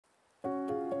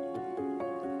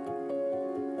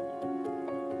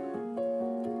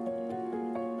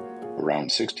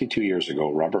Around 62 years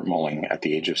ago, Robert Mulling, at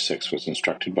the age of 6, was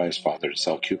instructed by his father to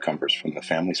sell cucumbers from the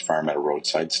family's farm at a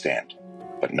roadside stand,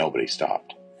 but nobody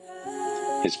stopped.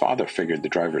 His father figured the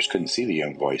drivers couldn't see the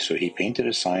young boy, so he painted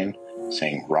a sign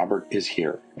saying, "Robert is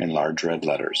here," in large red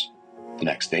letters. The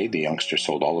next day, the youngster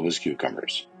sold all of his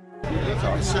cucumbers.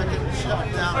 The second shelf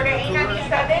down in the cooler,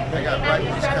 I got right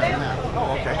ones coming out.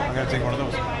 Oh, okay. I'm going to take one of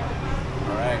those.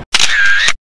 All right.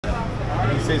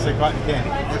 It tastes like cotton candy.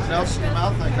 It melts in your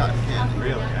mouth like cotton candy.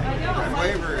 Really? The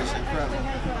flavor is incredible.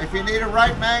 If you need a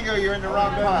ripe mango, you're in the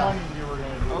wrong pile.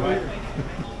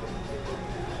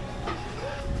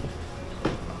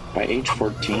 By age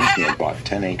 14, he had bought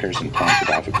 10 acres and planted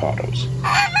avocados.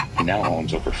 He now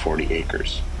owns over 40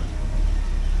 acres.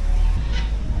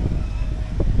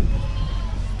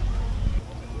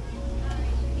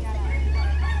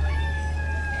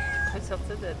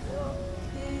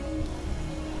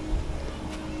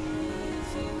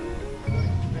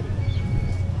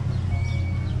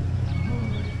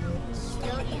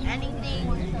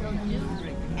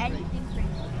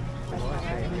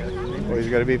 Always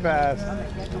got to be fast.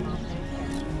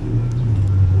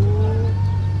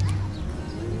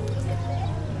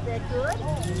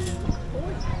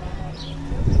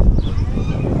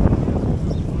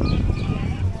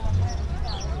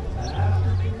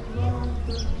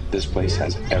 This place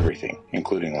has everything,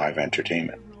 including live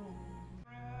entertainment.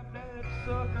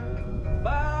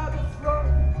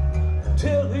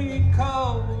 Till he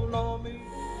called on me.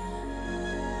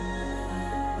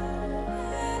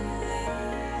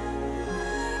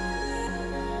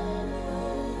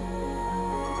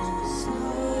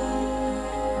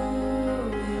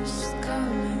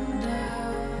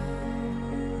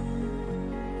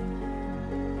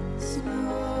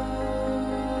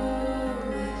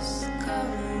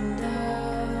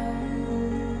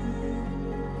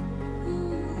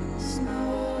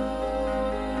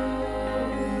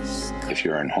 If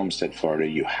you're in Homestead, Florida,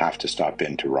 you have to stop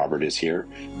in to Robert is Here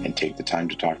and take the time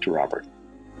to talk to Robert.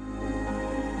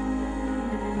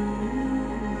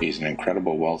 He's an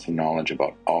incredible wealth of knowledge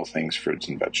about all things fruits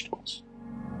and vegetables.